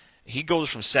transformation. He goes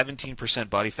from 17%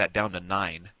 body fat down to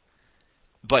 9%,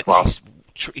 but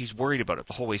he's worried about it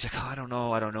the whole way. He's like, I don't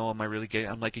know. Am I really getting?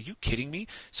 I'm like, are you kidding me?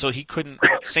 So he couldn't.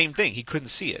 Same thing. He couldn't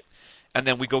see it, and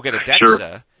then we go get a DEXA.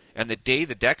 Sure. And the day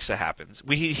the DEXA happens,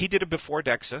 he did it before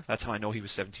DEXA. That's how I know he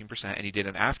was 17%, and he did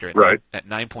it after at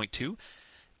 9.2.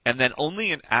 And then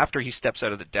only after he steps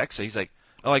out of the DEXA, he's like,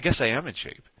 oh, I guess I am in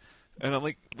shape. And I'm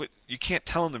like, what, you can't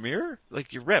tell in the mirror?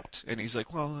 Like, you're ripped. And he's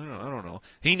like, well, I don't know.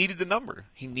 He needed the number.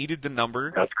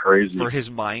 That's crazy. For his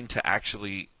mind to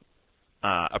actually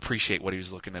appreciate what he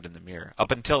was looking at in the mirror.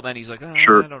 Up until then, he's like,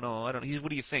 sure. I don't know. What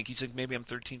do you think? He's like, maybe I'm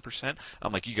 13%.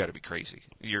 I'm like, you got to be crazy.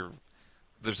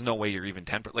 There's no way you're even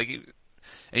 10%. And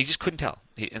he just couldn't tell.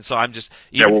 And so I'm just,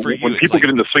 even for you, when people get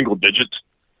into single digits.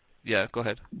 Yeah, go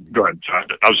ahead. Go ahead.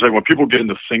 I was saying, when people get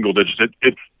into single digits,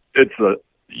 it's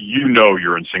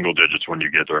you're in single digits when you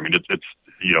get there. I mean,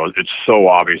 it's so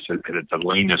obvious that it's the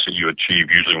leanness that you achieve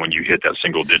usually when you hit that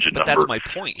single digit number. But that's my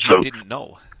point. He didn't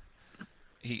know.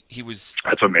 He was.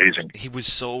 That's amazing. He was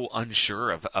so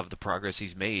unsure of the progress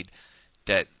he's made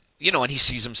that, and he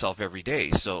sees himself every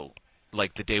day. So,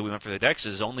 like the day we went for the DEXA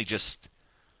is only just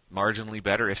marginally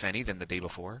better, if any, than the day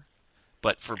before.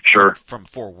 But from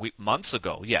 4 months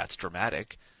ago, yeah, it's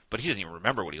dramatic. But he doesn't even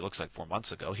remember what he looks like 4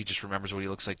 months ago. He just remembers what he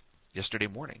looks like yesterday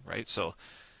morning, right? So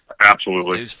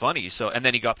absolutely, it was funny. So, and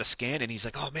then he got the scan, and he's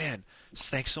like, "Oh man,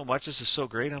 thanks so much. This is so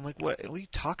great." I'm like, "What are you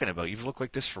talking about? You've looked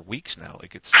like this for weeks now.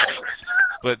 Like it's."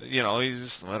 But he's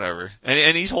just whatever,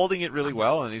 and he's holding it really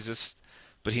well, and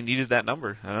but he needed that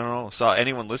number. I don't know. So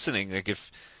anyone listening, like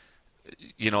if.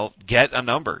 Get a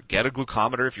number. Get a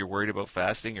glucometer if you're worried about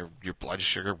fasting or your blood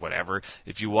sugar, whatever.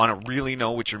 If you want to really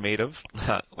know what you're made of,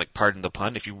 like pardon the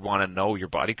pun, if you want to know your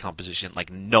body composition,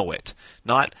 like know it.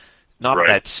 Not right.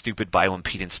 That stupid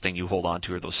bioimpedance thing you hold on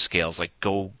to or those scales. Like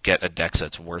go get a DEXA.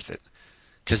 It's worth it.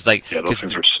 Those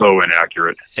things are so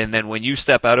inaccurate. And then when you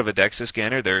step out of a DEXA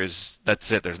scanner,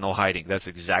 that's it. There's no hiding. That's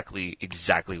exactly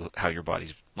how your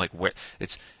body's like. Where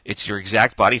it's your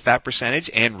exact body fat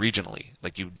percentage and regionally.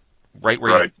 Like you. Right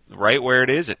where it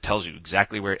is, it tells you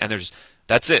exactly where. And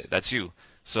that's it. That's you.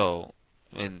 So,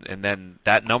 and then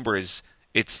that number it's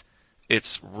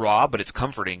raw, but it's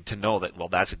comforting to know that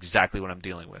that's exactly what I'm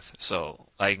dealing with. So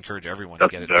I encourage everyone to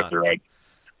get it done. That's exactly right.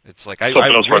 It's like I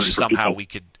wish somehow we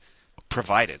could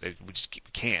provide it. We just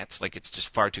can't. Like it's just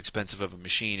far too expensive of a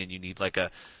machine, and you need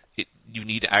you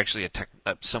need actually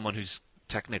someone who's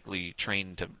technically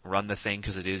trained to run the thing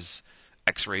because it is.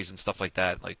 X-rays and stuff like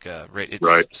that, it's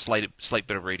right. slight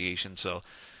bit of radiation. So,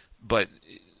 but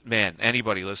man,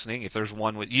 anybody listening, if there's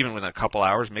one even within a couple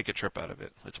hours, make a trip out of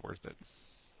it. It's worth it.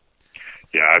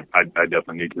 Yeah, I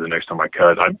definitely need to the next time I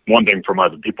cut. One thing from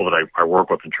the people that I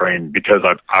work with and train, because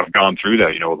I've gone through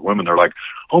that. With women, they're like,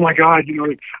 "Oh my God,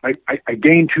 I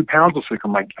gained 2 pounds this week."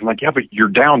 I'm like, yeah, but you're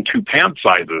down 2 pant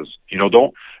sizes.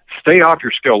 Don't stay off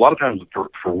your scale. A lot of times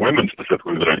for women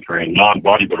specifically that I train,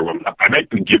 non-bodybuilder women, I make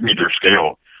them give me their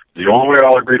scale. The only way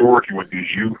I'll agree to working with you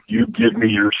is you give me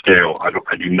your scale. I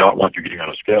do not want you getting on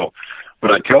a scale.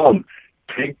 But I tell them,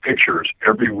 take pictures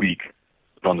every week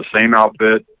on the same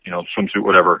outfit, swimsuit,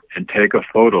 whatever, and take a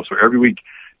photo. So every week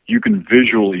you can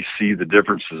visually see the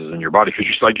differences in your body. Because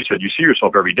like you said, you see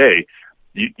yourself every day.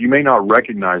 You may not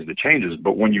recognize the changes,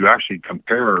 but when you actually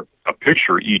compare a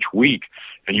picture each week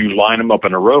and you line them up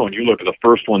in a row and you look at the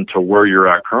first one to where you're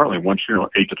at currently, once you're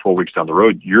 8 to 12 weeks down the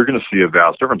road, you're going to see a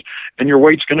vast difference. And your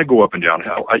weight's going to go up and down.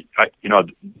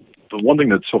 The one thing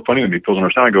that's so funny to me, people don't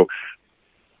understand, I go,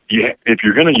 if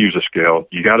you're going to use a scale,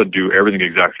 you got to do everything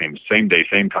exact same day,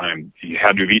 same time. You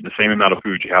have to have eaten the same amount of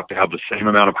food. You have to have the same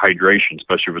amount of hydration,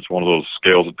 especially if it's one of those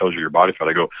scales that tells you your body fat.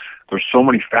 I go, there's so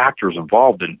many factors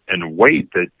involved in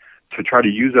weight that to try to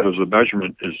use that as a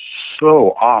measurement is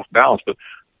so off balance. But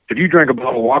if you drank a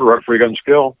bottle of water right before you got on the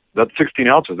scale, that's 16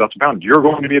 ounces. That's a pound. You're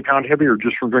going to be a pound heavier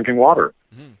just from drinking water.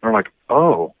 Mm-hmm. And I'm like,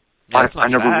 oh, yeah, I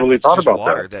never really thought about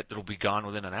water that it'll be gone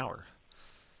within an hour.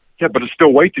 Yeah, but it's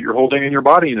still weight that you're holding in your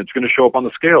body, and it's going to show up on the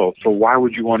scale. So why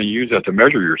would you want to use that to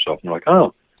measure yourself? And you're like,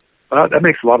 oh, that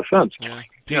makes a lot of sense.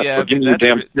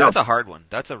 That's a hard one.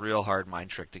 That's a real hard mind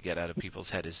trick to get out of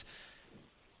people's head.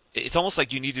 It's almost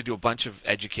like you need to do a bunch of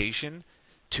education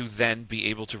to then be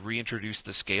able to reintroduce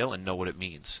the scale and know what it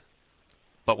means.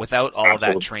 But without all of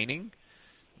that training,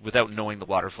 without knowing the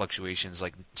water fluctuations,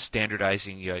 like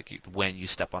standardizing when you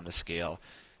step on the scale,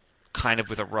 kind of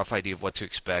with a rough idea of what to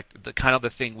expect. The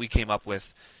thing we came up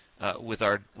with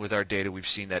our data, we've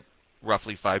seen that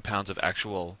roughly 5 pounds of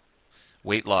actual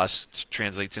weight loss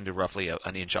translates into roughly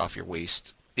an inch off your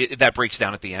waist. That breaks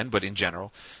down at the end, but in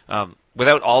general,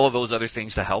 without all of those other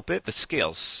things to help it, the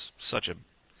scale's such a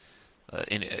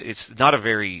it's not a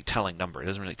very telling number. It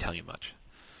doesn't really tell you much.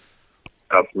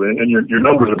 Absolutely, and your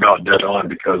numbers are about dead on,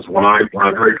 because when I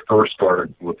very first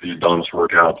started with the Adonis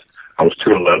workouts, I was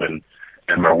 211.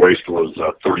 And my waist was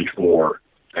 34.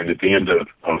 And at the end of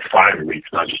 5 weeks,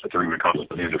 not just a 3-week contest,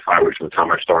 but at the end of 5 weeks from the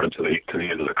time I started to the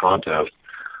end of the contest,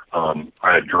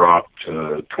 I had dropped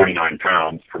 29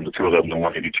 pounds from the 211 to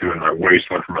 182, and my waist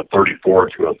went from a 34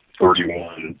 to a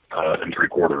 31 and 3/4.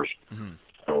 Mm-hmm.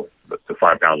 So the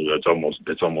 5 pounds, it's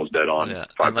almost dead on. Yeah.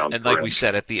 5 pounds. And like we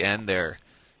said at the end there,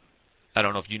 I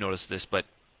don't know if you noticed this, but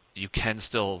you can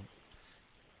still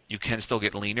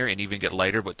get leaner and even get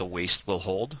lighter, but the waist will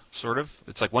hold, sort of.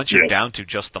 It's like once you're down to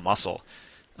just the muscle,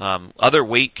 other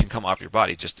weight can come off your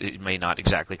body, just it may not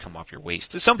exactly come off your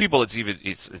waist. To some people,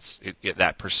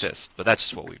 that persists, but that's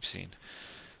just what we've seen.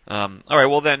 All right,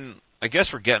 well then, I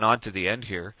guess we're getting on to the end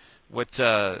here. What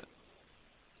are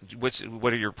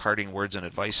your parting words and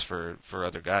advice for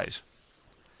other guys?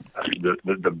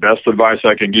 The best advice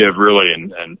I can give, really,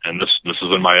 and this is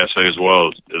in my essay as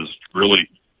well, is really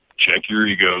check your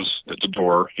egos at the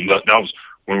door. And that was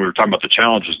when we were talking about the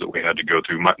challenges that we had to go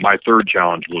through. My third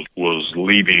challenge was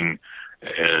leaving,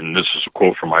 and this is a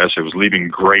quote from my essay, was leaving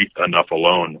great enough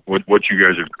alone. What you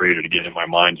guys have created, again, in my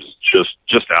mind, is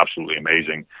just absolutely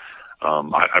amazing.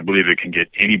 I believe it can get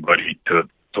anybody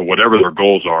to whatever their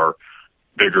goals are,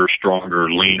 bigger, stronger,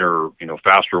 leaner,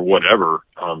 faster, whatever,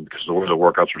 because the way the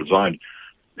workouts are designed,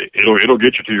 it'll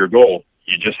get you to your goal.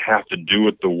 You just have to do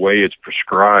it the way it's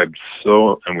prescribed.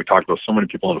 And we talked about so many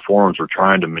people in the forums are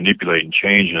trying to manipulate and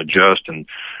change and adjust. And,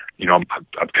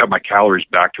 I've cut my calories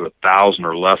back to 1,000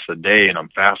 or less a day, and I'm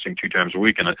fasting 2 times a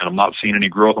week, and I'm not seeing any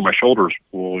growth on my shoulders.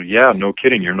 Well, yeah, no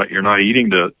kidding. You're not eating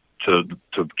to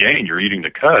gain. You're eating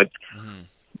to cut. Mm-hmm.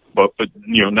 But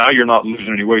now you're not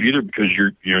losing any weight either, because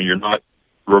you're not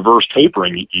reverse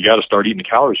tapering. You got to start eating the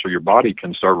calories so your body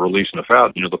can start releasing the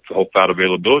fat. The whole fat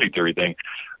availability theory thing.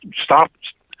 Stop.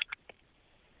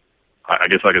 I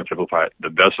guess I can simplify it. The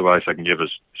best advice I can give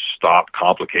is stop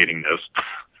complicating this,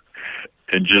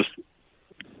 and just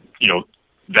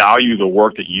value the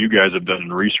work that you guys have done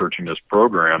in researching this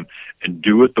program, and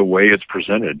do it the way it's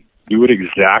presented. Do it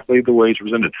exactly the way it's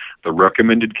presented. The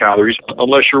recommended calories,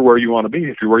 unless you're where you want to be.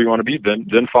 If you're where you want to be,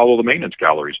 then follow the maintenance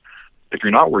calories. If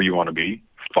you're not where you want to be,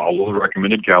 follow the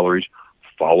recommended calories,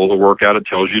 follow the workout it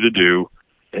tells you to do,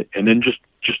 and then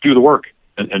just do the work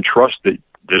and trust that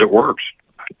it works.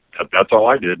 That's all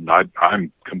I did, and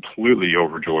I'm completely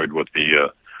overjoyed with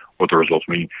the results.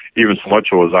 I mean, even so much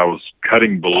so as I was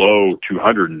cutting below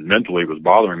 200 and mentally it was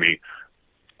bothering me,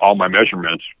 all my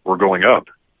measurements were going up.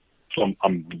 So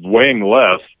I'm weighing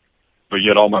less, but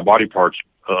yet all my body parts,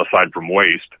 aside from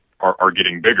waist, are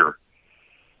getting bigger.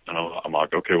 And I'm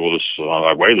like, okay, well,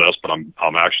 I weigh less, but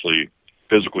I'm actually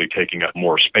physically taking up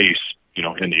more space,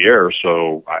 in the air.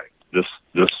 So this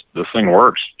thing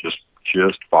works. Just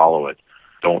follow it.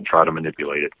 Don't try to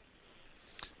manipulate it.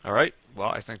 All right. Well,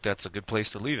 I think that's a good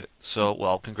place to leave it. So,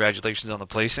 well, congratulations on the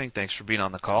placing. Thanks for being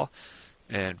on the call.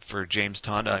 And for James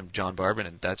Tonda, I'm John Barbin,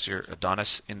 and that's your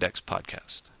Adonis Index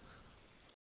podcast.